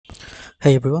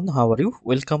Hey everyone, how are you?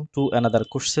 Welcome to another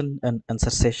question and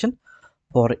answer session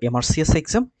for MRCS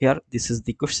exam. Here, this is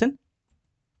the question.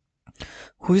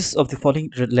 Which of the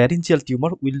following laryngeal tumor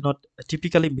will not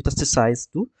typically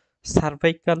metastasize to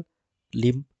cervical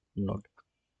lymph node?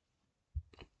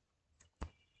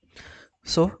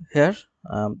 So here,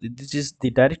 this is the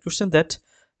direct question that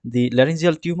the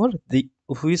laryngeal tumor,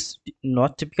 which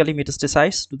not typically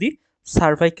metastasize to the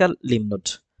cervical lymph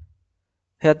node.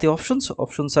 Here the options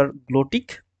are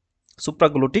glottic,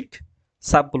 supraglottic,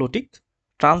 subglottic,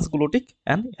 transglottic,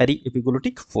 and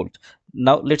epiglottic fold.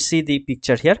 Now let's see the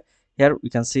picture here. Here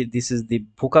we can see this is the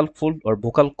vocal fold or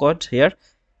vocal cord here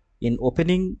in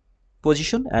opening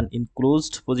position, and in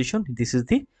closed position this is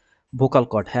the vocal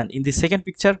cord. And in the second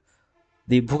picture,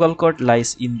 the vocal cord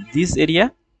lies in this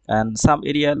area, and some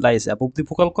area lies above the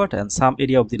vocal cord, and some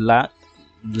area of the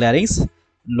larynx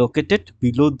located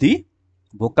below the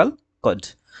vocal cord.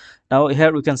 Now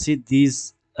here we can see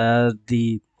these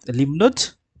the lymph node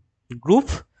group,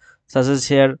 such as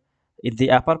here in the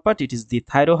upper part it is the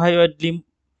thyroid lymph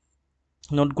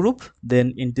node group,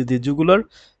 then into the jugular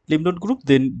lymph node group,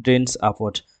 then drains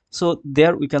upward. So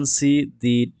there we can see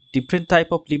the different type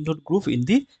of lymph node group in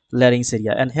the larynx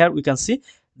area, and here we can see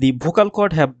the vocal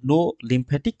cord have no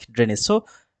lymphatic drainage. So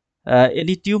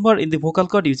any tumor in the vocal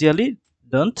cord usually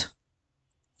don't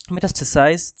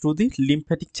metastasize through the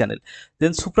lymphatic channel.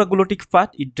 Then supraglottic part,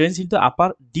 it drains into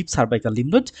upper deep cervical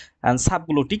lymph node, and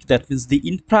subglottic, that means the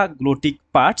infraglottic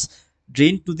parts,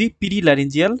 drain to the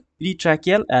perilaryngeal,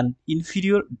 peritracheal, and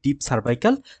inferior deep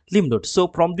cervical lymph node. So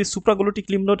from the supraglottic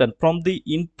lymph node and from the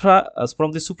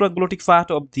from the supraglottic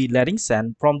part of the larynx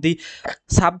and from the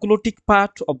subglottic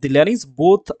part of the larynx,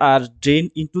 both are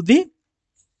drained into the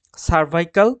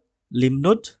cervical lymph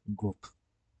node group.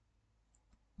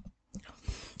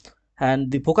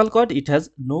 And the vocal cord, it has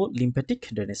no lymphatic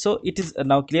drainage. So it is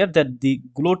now clear that the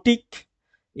glottic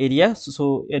area,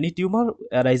 so any tumor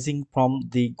arising from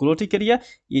the glottic area,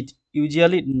 it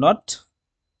usually not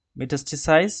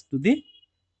metastasize to the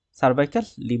cervical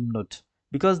lymph node,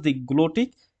 because the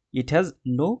glottic, it has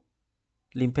no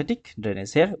lymphatic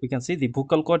drainage. Here we can see the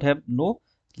vocal cord have no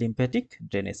lymphatic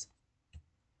drainage.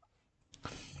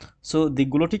 So the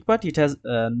glottic part, it has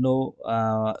no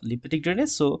lymphatic drainage,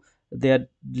 so their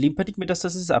lymphatic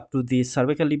metastasis up to the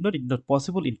cervical lymph node is not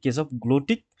possible in case of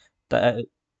glottic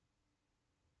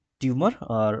tumor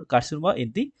or carcinoma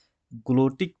in the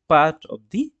glottic part of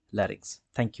the larynx.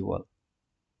 Thank you all.